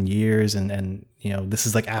they've had in years, and you know, this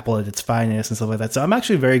is like Apple at its finest and stuff like that. So I'm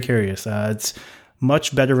actually very curious. It's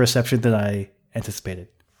much better reception than I anticipated.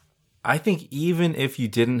 I think even if you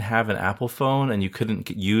didn't have an Apple phone and you couldn't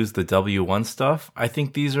use the W1 stuff, I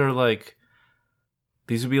think these would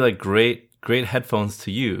be like great headphones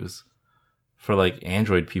to use for like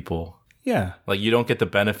Android people. Yeah. Like you don't get the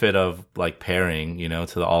benefit of like pairing, you know,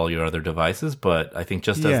 to all your other devices, but I think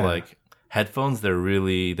just as like headphones, they're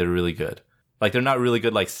really good. Like they're not really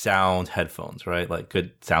good like sound headphones, right? Like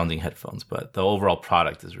good sounding headphones, but the overall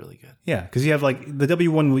product is really good. Yeah, because you have like the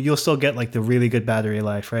W1, you'll still get like the really good battery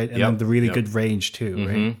life, right? And then the really good range too,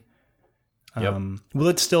 right? Will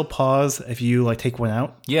it still pause if you like take one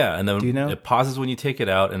out? Yeah, and then it pauses when you take it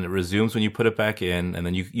out, and it resumes when you put it back in, and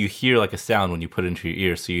then you hear like a sound when you put it into your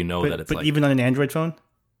ear, so you know that it's. But even on an Android phone?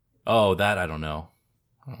 Oh, that I don't know.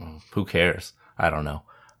 Who cares? I don't know.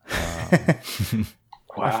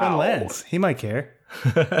 Wow. My friend Lance, he might care.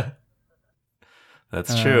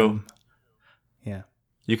 That's true. Yeah,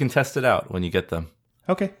 you can test it out when you get them.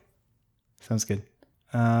 Okay, sounds good.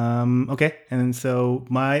 Okay, and so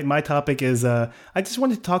my topic is I just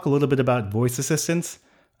wanted to talk a little bit about voice assistants.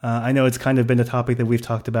 I know it's kind of been a topic that we've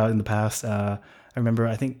talked about in the past. I remember,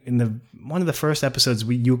 I think in one of the first episodes,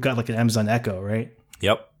 you got like an Amazon Echo, right?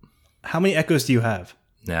 Yep. How many Echoes do you have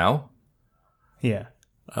now? Yeah,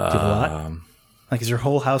 do you have a lot? Like, is your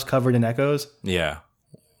whole house covered in Echoes? Yeah,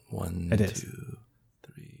 1, 2, 3, 4,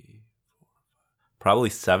 probably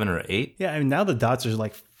 7 or 8. Yeah, I mean now the dots are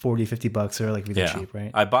like $40-$50. They're like really cheap,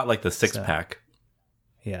 right? I bought like the 6-pack.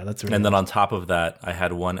 Yeah, that's really and then on top of that, I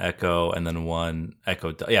had one Echo and then one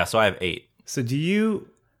Echo. Yeah, so I have 8. So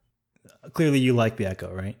clearly you like the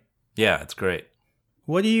Echo, right? Yeah, it's great.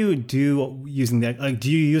 What do you do using that? Like,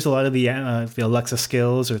 do you use a lot of the Alexa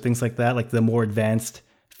skills or things like that, like the more advanced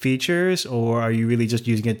features, or are you really just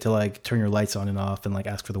using it to like turn your lights on and off and like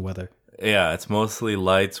ask for the weather? Yeah, it's mostly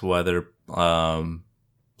lights, weather.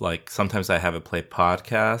 Like sometimes I have it play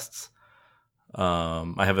podcasts.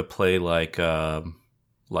 I have it play like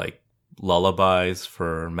lullabies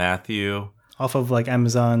for Matthew off of like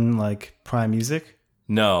Amazon like Prime Music.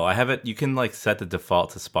 No, I have it. You can like set the default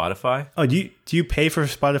to Spotify. Oh, do you pay for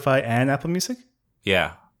Spotify and Apple Music?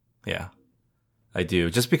 Yeah, I do.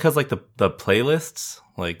 Just because like the playlists,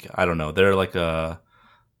 like I don't know, they're like do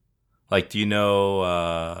you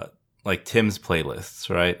know like Tim's playlists,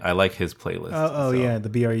 right? I like his playlists. Oh, yeah, the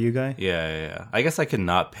BRU guy. Yeah. I guess I could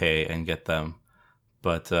not pay and get them,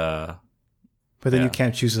 but then you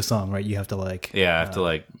can't choose a song, right? You have to like I have to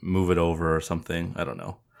like move it over or something. I don't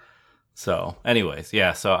know. So, anyways,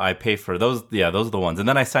 yeah. So I pay for those. Yeah, those are the ones. And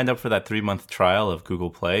then I signed up for that 3-month trial of Google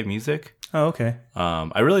Play Music. Oh, okay.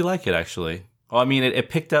 I really like it actually. Well, I mean, it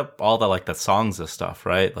picked up all the like the Songza stuff,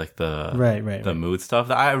 right? Like the right. mood stuff.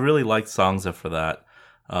 I really liked Songza for that.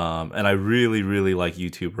 And I really, really like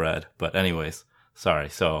YouTube Red. But anyways, sorry.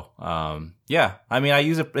 So, yeah. I mean, I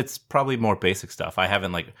use it. It's probably more basic stuff. I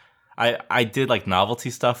haven't like, I did like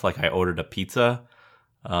novelty stuff. Like I ordered a pizza.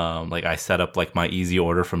 Like I set up like my easy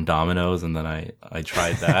order from Domino's, and then I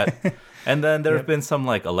tried that. And then there have been some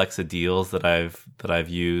like Alexa deals that I've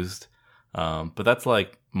used. But that's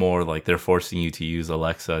like more like they're forcing you to use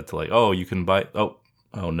Alexa to like, oh, you can buy. Oh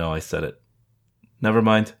no, I said it. Never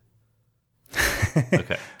mind.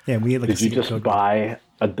 Okay. Yeah, we had like. Did you just buy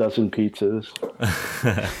a dozen pizzas?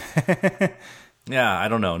 Yeah, I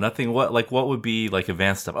don't know. Nothing. What would be like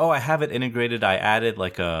advanced stuff? Oh, I have it integrated. I added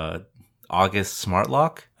like a August smart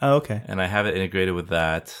lock. Oh, okay. And I have it integrated with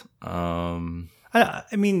that. I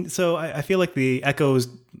mean, so I feel like the Echo is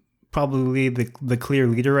probably the clear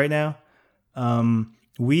leader right now.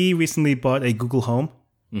 We recently bought a Google Home.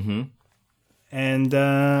 Mm-hmm. And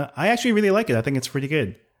I actually really like it. I think it's pretty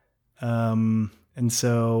good. And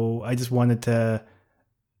so I just wanted to...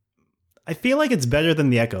 I feel like it's better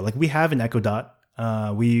than the Echo. Like we have an Echo Dot.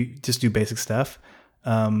 We just do basic stuff.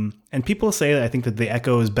 And people say that I think that the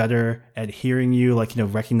Echo is better at hearing you, like, you know,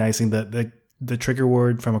 recognizing the trigger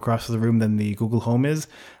word from across the room than the Google Home is.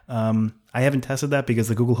 I haven't tested that because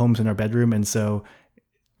the Google Home's in our bedroom, and so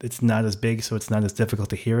it's not as big, so it's not as difficult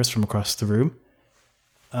to hear us from across the room.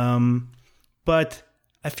 But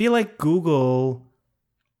I feel like Google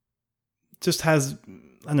just has,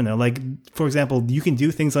 I don't know, like, for example, you can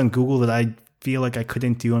do things on Google that I feel like I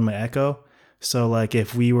couldn't do on my Echo. So, like,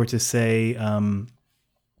 if we were to say, I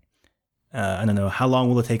don't know, how long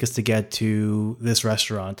will it take us to get to this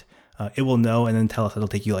restaurant? It will know and then tell us it'll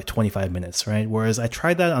take you like 25 minutes, right? Whereas I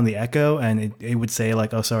tried that on the Echo and it would say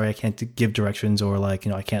like, oh, sorry, I can't give directions, or like,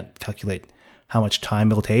 you know, I can't calculate how much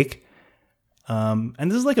time it'll take. And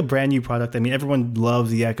this is like a brand new product. I mean, everyone loves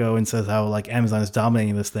the Echo and says how like Amazon is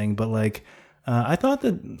dominating this thing, but like, I thought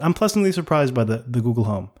that I'm pleasantly surprised by the Google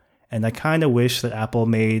Home. And I kind of wish that Apple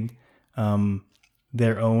made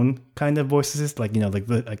their own kind of voice assist, like, you know,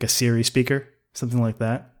 like a Siri speaker, something like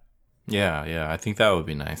that. Yeah, I think that would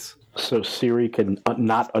be nice. So Siri can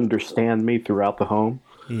not understand me throughout the home?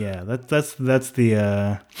 Yeah, that's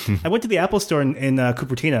the... I went to the Apple store in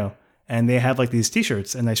Cupertino, and they have like these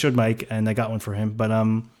T-shirts, and I showed Mike, and I got one for him. But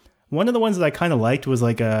one of the ones that I kind of liked was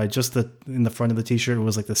like just in the front of the T-shirt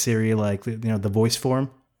was like the Siri, like, you know, the voice form.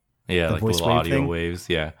 Yeah, the like little audio thing. Waves.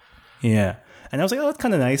 Yeah. Yeah, and I was like, oh, that's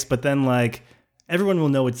kind of nice. But then like everyone will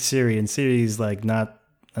know it's Siri, and Siri's like not...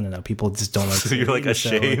 I don't know. People just don't like. So you're like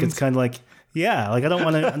ashamed. So, like, it's kind of like, yeah, like I don't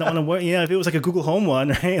want to wear. You know, if it was like a Google Home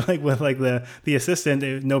one, right? Like with like the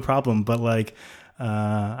assistant, no problem. But like,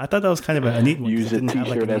 I thought that was kind of a neat one. Use a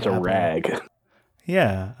T-shirt as a rag.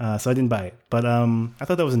 Yeah, so I didn't buy it, but I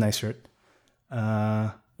thought that was a nice shirt.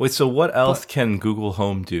 Wait, so what else can Google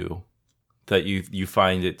Home do that you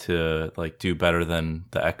find it to like do better than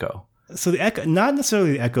the Echo? So the Echo, not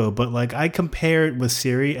necessarily the Echo, but like I compare it with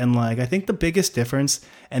Siri, and like I think the biggest difference,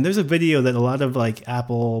 and there's a video that a lot of like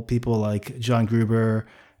Apple people like John Gruber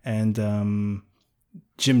and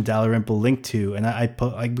Jim Dalrymple linked to, and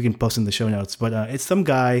we can post in the show notes, but it's some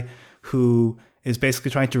guy who is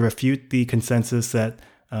basically trying to refute the consensus that,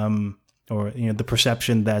 or you know, the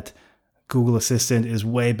perception that Google Assistant is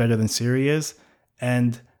way better than Siri is,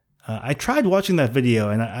 and I tried watching that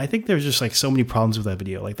video, and I think there's just like so many problems with that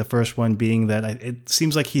video. Like the first one being that it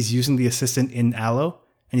seems like he's using the assistant in Allo,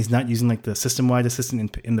 and he's not using like the system-wide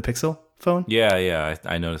assistant in the Pixel phone. Yeah,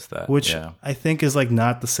 I noticed that. Which I think is like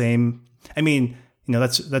not the same. I mean, you know,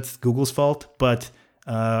 that's Google's fault, but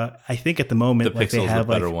I think at the moment the like they have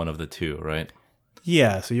the better like, one of the two, right?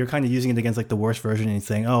 Yeah, so you're kind of using it against like the worst version and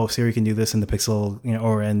saying, oh, Siri can do this, and the Pixel, you know,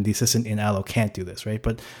 or and the assistant in Allo can't do this, right?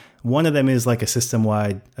 But one of them is like a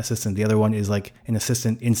system-wide assistant. The other one is like an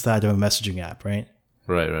assistant inside of a messaging app, right?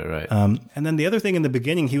 Right. And then the other thing in the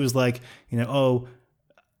beginning, he was like, you know, oh,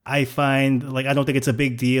 I find like I don't think it's a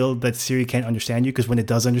big deal that Siri can't understand you, because when it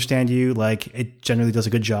does understand you, like it generally does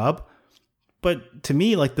a good job. But to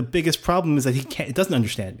me, like the biggest problem is that it doesn't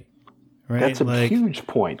understand me. Right? That's a huge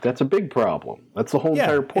point. That's a big problem. That's the whole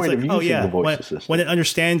entire point of using the voice assistant. When it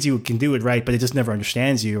understands you, it can do it right, but it just never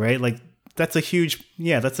understands you, right? Like that's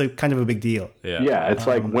that's a kind of a big deal. Yeah, it's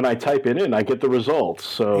like when I type it in, I get the results.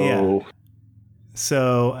 So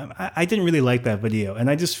I didn't really like that video, and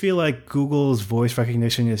I just feel like Google's voice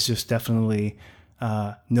recognition is just definitely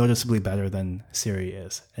noticeably better than Siri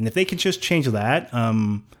is. And if they can just change that,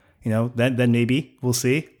 then maybe we'll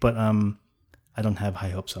see. But I don't have high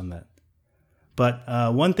hopes on that.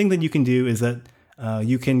 But one thing that you can do is that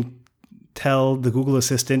you can tell the Google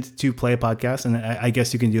Assistant to play a podcast, and I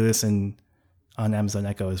guess you can do this on Amazon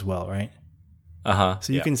Echo as well, right?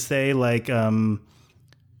 So you can say like,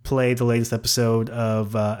 play the latest episode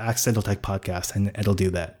of Accidental Tech Podcast, and it'll do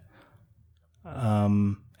that.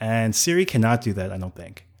 And Siri cannot do that, I don't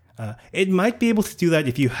think. It might be able to do that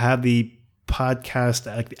if you have the podcast,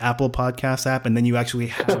 like the Apple Podcast app, and then you actually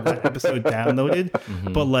have that episode downloaded.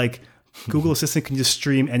 But like Google Assistant can just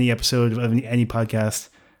stream any episode of any podcast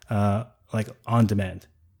like on demand.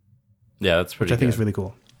 Yeah, that's pretty which I think good. is really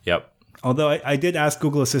cool. Yep. Although I did ask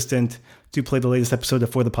Google Assistant to play the latest episode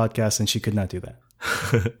of For the Podcast, and she could not do that.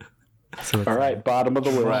 All right, bottom of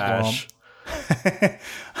the list. Trash.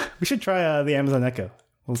 We should try the Amazon Echo.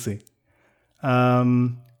 We'll see.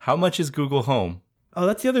 How much is Google Home? Oh,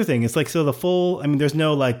 that's the other thing. It's like, so the full, I mean, there's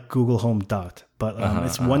no like Google Home dot, but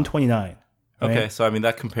it's $129. Right? Okay, so I mean,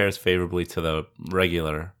 that compares favorably to the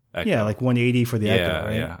regular Echo. Yeah, like $180 for the Echo,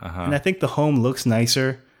 right? Yeah. And I think the Home looks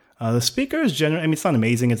nicer. The speaker is generally, I mean, it's not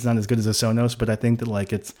amazing. It's not as good as a Sonos, but I think that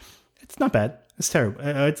like it's not bad. It's terrible.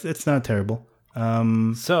 It's not terrible.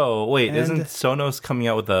 So wait, isn't Sonos coming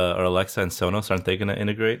out with or Alexa and Sonos? Aren't they going to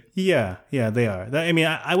integrate? Yeah, they are. I mean,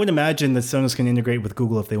 I would imagine that Sonos can integrate with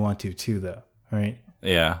Google if they want to too, though, right?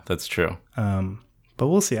 Yeah, that's true. But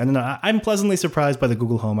we'll see. I don't know. I'm pleasantly surprised by the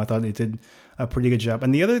Google Home. I thought it did a pretty good job.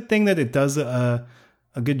 And the other thing that it does a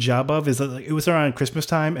good job of is that like, it was around Christmas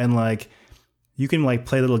time, and like you can like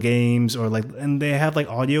play little games, or like, and they have like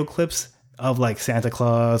audio clips of like Santa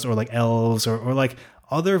Claus or like elves or like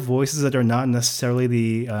other voices that are not necessarily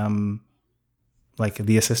the like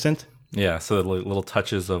the assistant. Yeah, so like little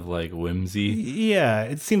touches of like whimsy. Yeah,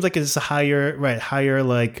 it seems like it's a higher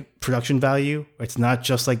like production value. It's not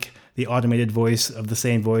just like the automated voice of the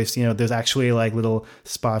same voice. You know, there's actually like little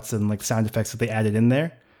spots and like sound effects that they added in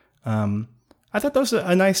there. I thought that was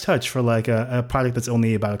a nice touch for like a product that's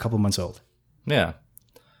only about a couple months old. Yeah.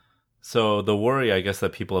 So the worry, I guess,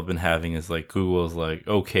 that people have been having is like Google's like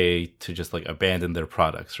okay to just like abandon their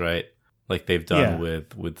products, right? Like they've done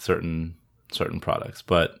with certain products,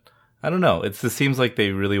 but I don't know. It seems like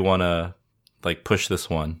they really want to like push this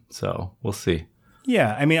one, so we'll see.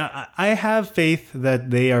 Yeah, I mean, I have faith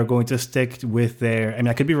that they are going to stick with their. I mean,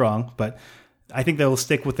 I could be wrong, but I think they'll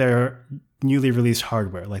stick with their newly released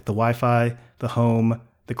hardware, like the Wi-Fi, the Home,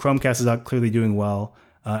 the Chromecast is out clearly doing well,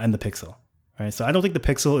 and the Pixel. Right, so I don't think the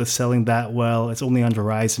Pixel is selling that well. It's only on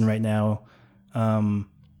Verizon right now,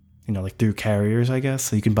 like through carriers, I guess.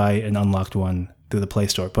 So you can buy an unlocked one through the Play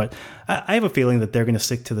Store. But I have a feeling that they're going to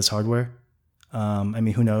stick to this hardware. I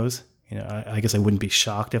mean, who knows? I guess I wouldn't be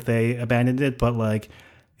shocked if they abandoned it. But like,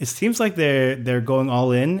 it seems like they're going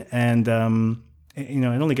all in, and it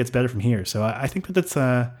only gets better from here. So I think that's.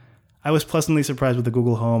 I was pleasantly surprised with the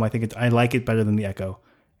Google Home. I think I like it better than the Echo.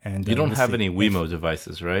 And you don't have any Wemo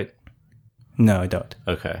devices, right? No, I don't.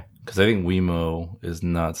 Okay, because I think Wemo is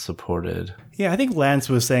not supported. Yeah, I think Lance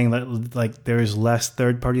was saying that like there is less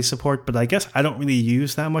third-party support, but I guess I don't really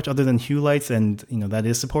use that much other than Hue lights, and that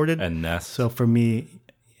is supported. And Nest. So for me,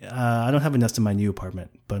 I don't have a Nest in my new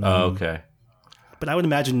apartment, but okay. But I would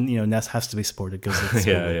imagine Nest has to be supported because it's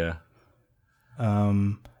yeah.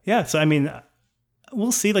 So I mean,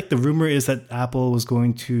 we'll see. Like the rumor is that Apple was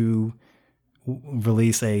going to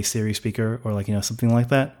release a Siri speaker or like something like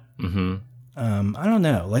that. Mm-hmm. I don't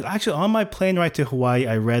know. Like actually on my plane ride to Hawaii,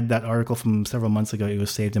 I read that article from several months ago. It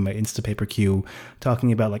was saved in my Instapaper queue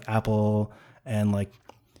talking about like Apple and like,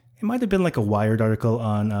 it might've been like a Wired article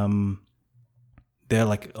on, their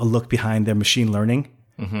like a look behind their machine learning.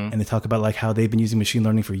 Mm-hmm. And they talk about like how they've been using machine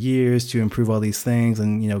learning for years to improve all these things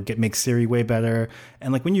and, make Siri way better.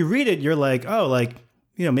 And like when you read it, you're like, oh, like,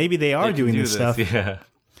 maybe they are doing this stuff. Yeah.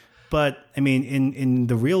 But I mean, in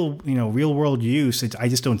the real world use, I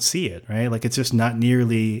just don't see it, right? Like it's just not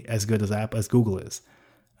nearly as good as Google is.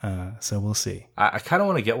 So we'll see. I kind of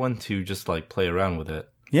want to get one to just like play around with it.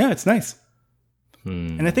 Yeah, it's nice.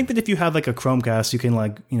 And I think that if you have like a Chromecast, you can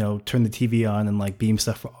like turn the TV on and like beam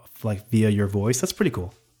stuff like via your voice. That's pretty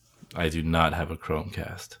cool. I do not have a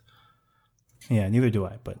Chromecast. Yeah, neither do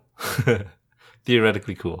I. But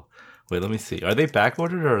theoretically cool. Wait, let me see. Are they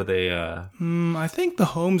backordered or are they... I think the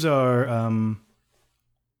Homes are...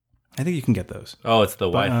 I think you can get those. Oh, it's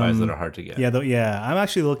the Wi-Fis that are hard to get. Yeah. I'm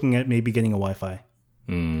actually looking at maybe getting a Wi-Fi.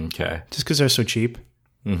 Okay. Just because they're so cheap.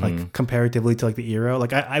 Mm-hmm. Like comparatively to like the Eero.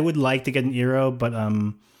 Like I would like to get an Eero, but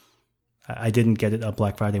I didn't get it on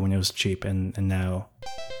Black Friday when it was cheap. And now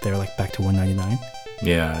they're like back to $199.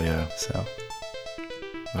 Yeah. So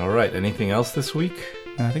All right. Anything else this week?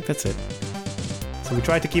 I think that's it. So we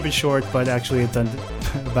tried to keep it short, but actually it's done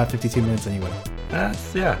about 52 minutes anyway.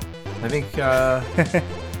 Yeah. I think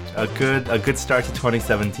a good start to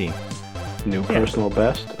 2017. New personal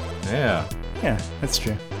best. Yeah. Yeah, that's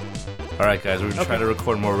true. All right, guys. We're gonna try to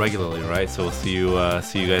record more regularly, right? So we'll see you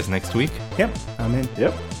guys next week. Yep, I'm in.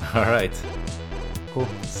 Yep. All right. Cool.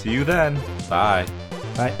 See you then. Bye.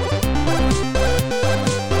 Bye.